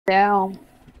Damn.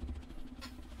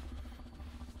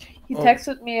 He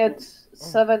texted me at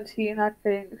 17, I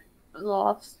think,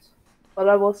 last, but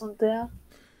I wasn't there.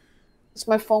 Because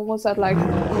my phone was at like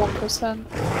 1%.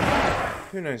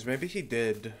 Who knows, maybe he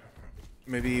did.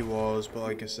 Maybe he was, but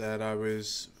like I said, I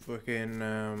was fucking,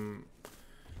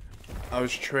 I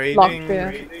was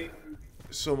trading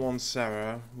someone's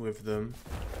Sarah with them.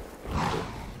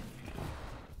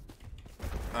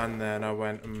 And then I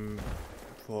went and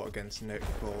fought against Nick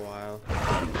for a while.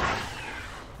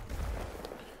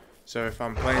 So if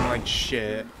I'm playing like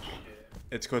shit,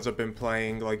 it's because I've been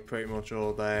playing like pretty much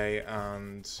all day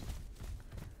and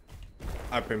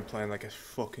I've been playing like a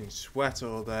fucking sweat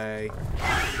all day.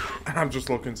 And I'm just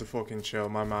looking to fucking chill.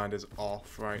 My mind is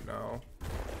off right now.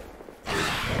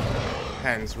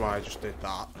 Hence why I just did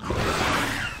that.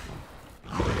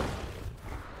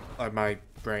 Like my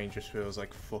brain just feels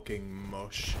like fucking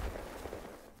mush.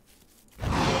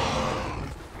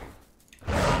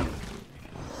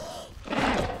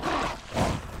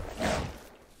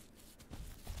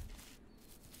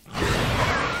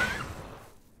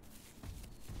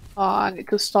 Oh, I need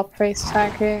to stop face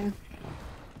tagging.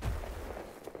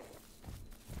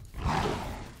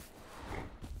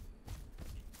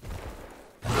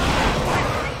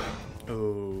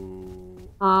 Oh.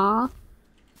 Ah.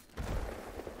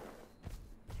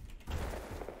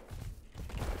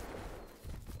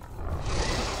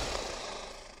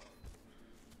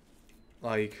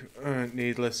 Like,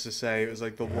 needless to say, it was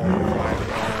like the one fight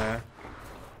where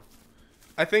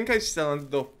I think I still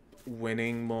ended up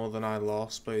winning more than I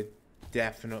lost, but it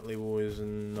definitely was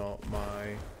not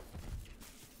my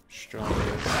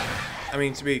strongest. I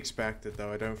mean, to be expected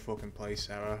though, I don't fucking play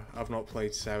Sarah. I've not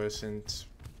played Sarah since,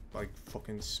 like,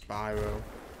 fucking Spyro.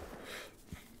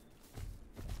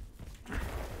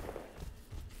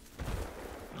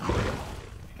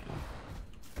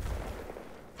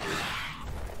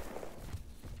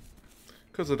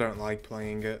 Because I don't like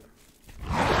playing it.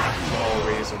 That's the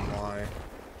whole reason why.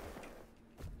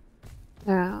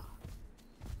 Yeah.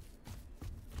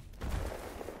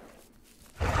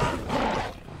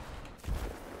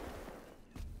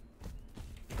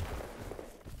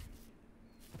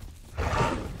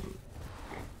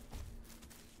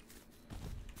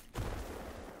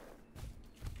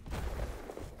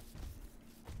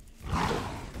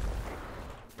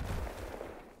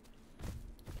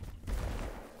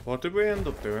 What did we end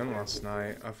up doing last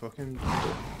night? I fucking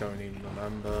don't even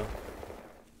remember.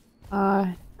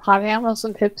 Party animals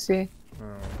and tipsy.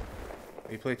 Oh.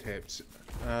 We played Tips.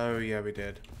 Oh yeah, we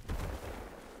did.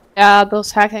 Yeah,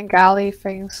 those hack and galley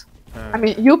things. I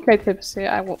mean, you played tipsy,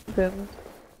 I didn't.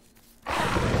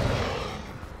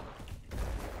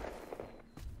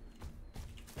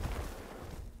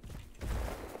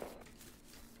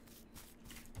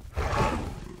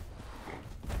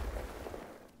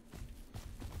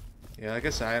 Yeah, like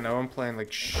I say, I know I'm playing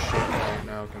like shit right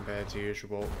now compared to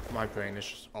usual. My brain is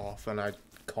just off and I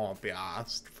can't be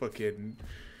asked. Fucking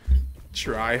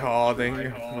try harding,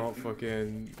 not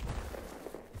fucking.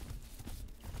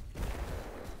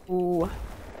 Ooh.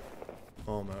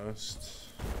 Almost.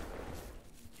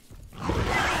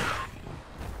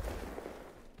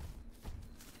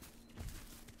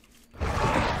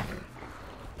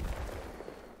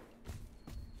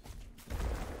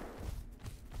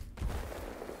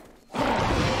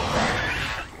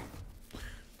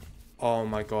 Oh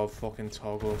my god, fucking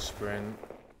toggle sprint.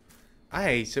 I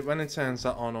hate it when it turns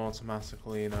that on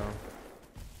automatically, you know.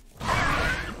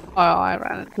 Oh, I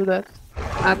ran into that.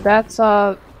 And that's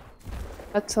a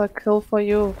kill for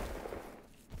you.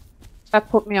 That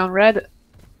put me on red.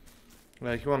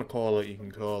 Well, if you want to call it, you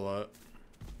can call it.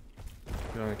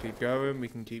 If you want to keep going, we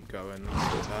can keep going.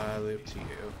 It's entirely up to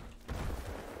you.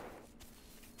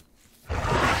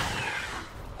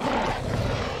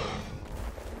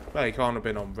 Well, you can't have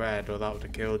been on red or that would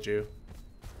have killed you.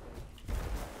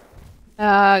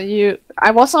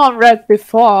 I wasn't on red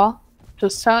before.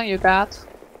 Just telling you that.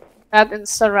 That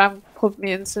Instagram put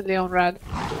me instantly on red.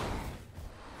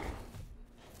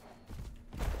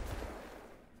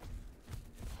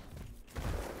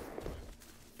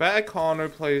 Better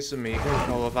Carno plays than me can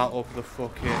follow that up the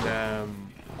fucking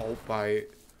alt bite.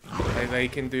 Like, they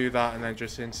can do that and then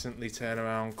just instantly turn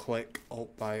around, click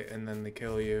alt bite, and then they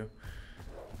kill you.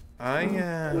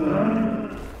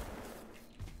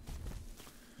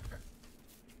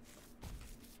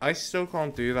 I still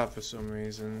can't do that for some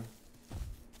reason.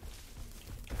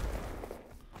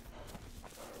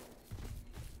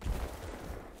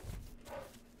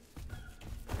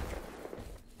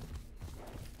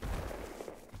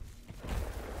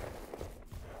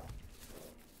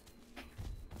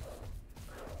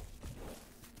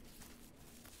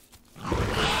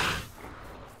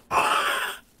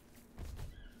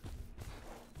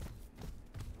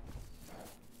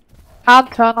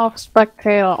 Can't turn off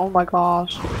spectator, oh my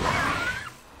gosh.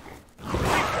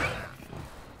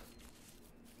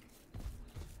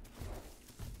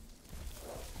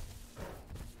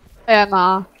 Yeah,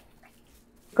 nah.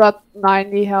 Got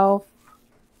 90 health.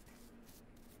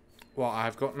 What,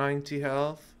 I've got 90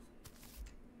 health?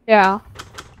 Yeah.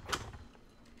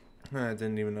 I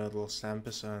didn't even know it lost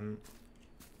 10%.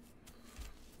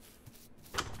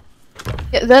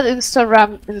 Yeah, that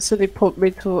Instagram instantly put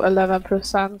me to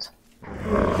 11%.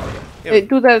 Yeah, Hey,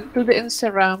 do the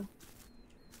Instagram.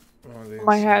 oh,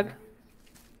 My head.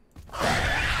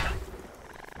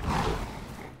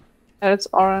 And it's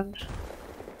orange.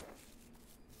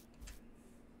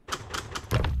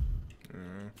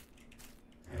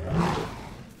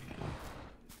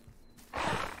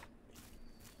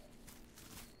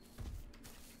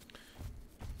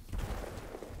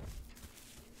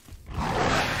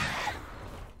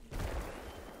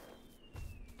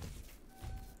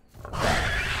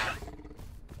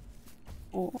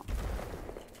 Oh.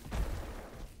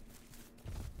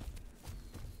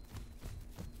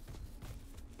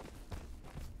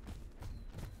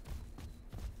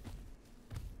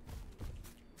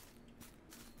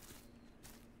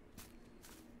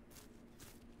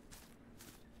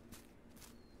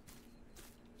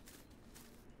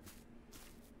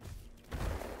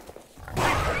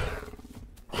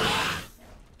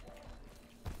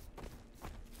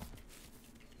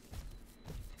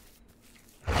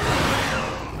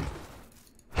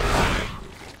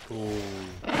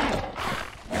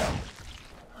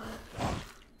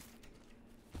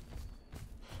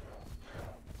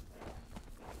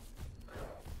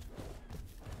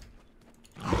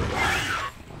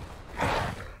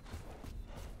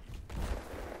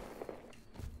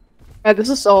 Yeah, this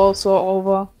is also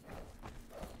over.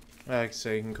 Like I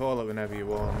say, you can call it whenever you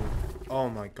want. Oh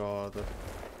my god.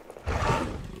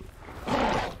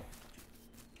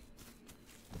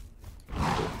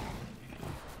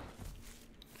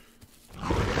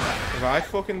 If I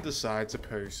fucking decide to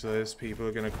post this, people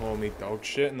are gonna call me dog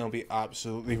shit, and they'll be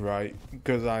absolutely right,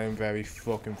 because I am very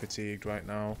fucking fatigued right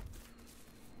now.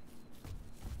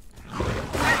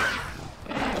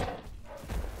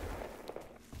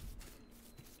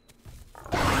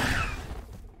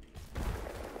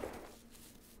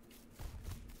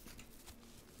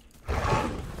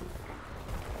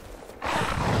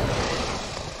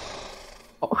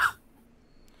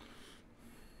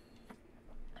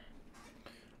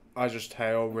 I just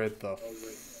tail rid the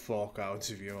fuck out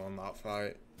of you on that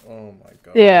fight. Oh my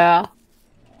god. Yeah.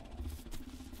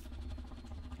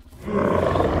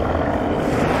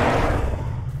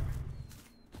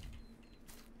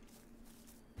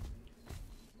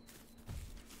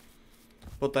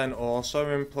 But then also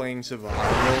in playing survival,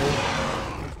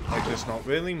 like there's not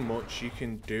really much you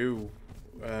can do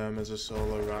as a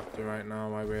solo raptor right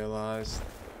now, I realised.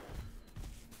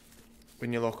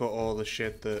 When you look at all the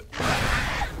shit that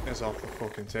is off the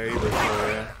fucking table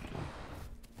for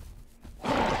you.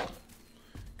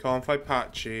 Can't fight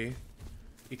Patchy.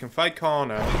 You can fight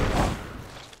Carno.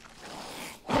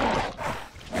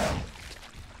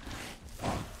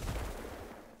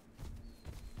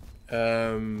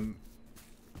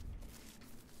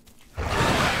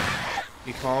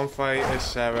 You can't fight a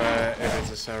Sarah if it's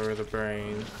a Sarah of the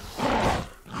brain.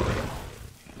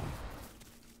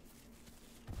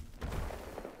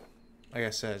 I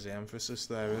guess there's the emphasis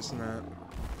there, isn't it?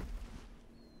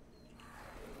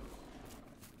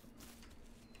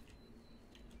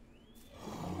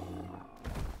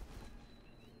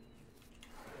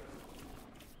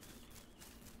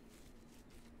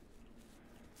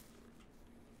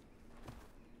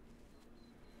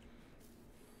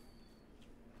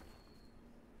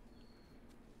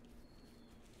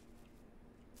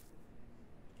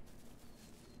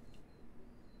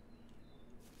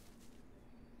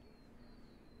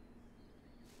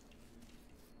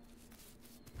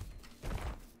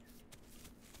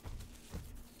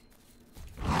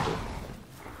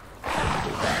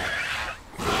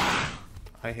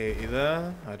 I hate you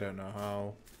there. I don't know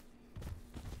how.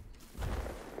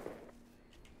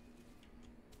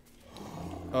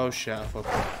 Oh shit, I fucked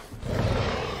up.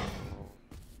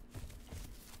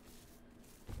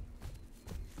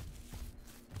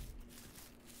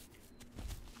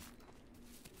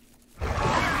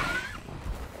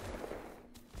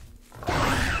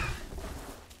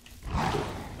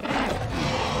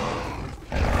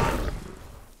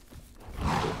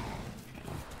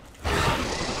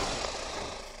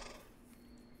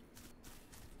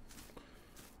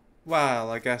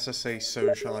 Well, I guess I say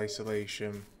social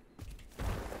isolation.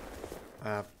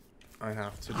 I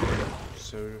have to do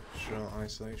social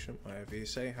isolation, whatever you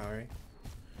say, Harry.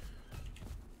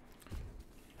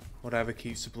 Whatever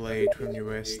keeps the blade from your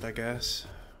wrist, I guess.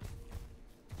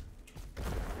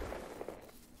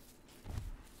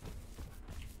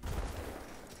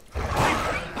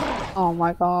 Oh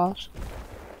my gosh.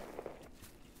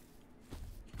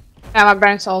 Yeah, my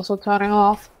brain's also turning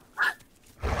off.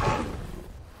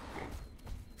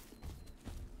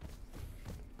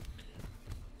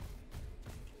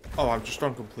 Oh, I'm just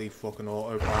on complete fucking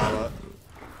autopilot.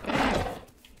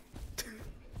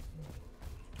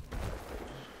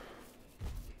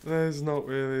 There's not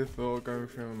really a thought going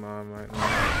through my mind right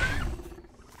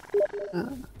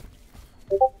now.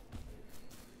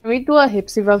 Can we do a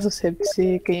Hipsy versus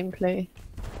Hipsy gameplay?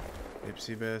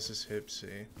 Hipsy versus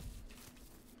Hipsy.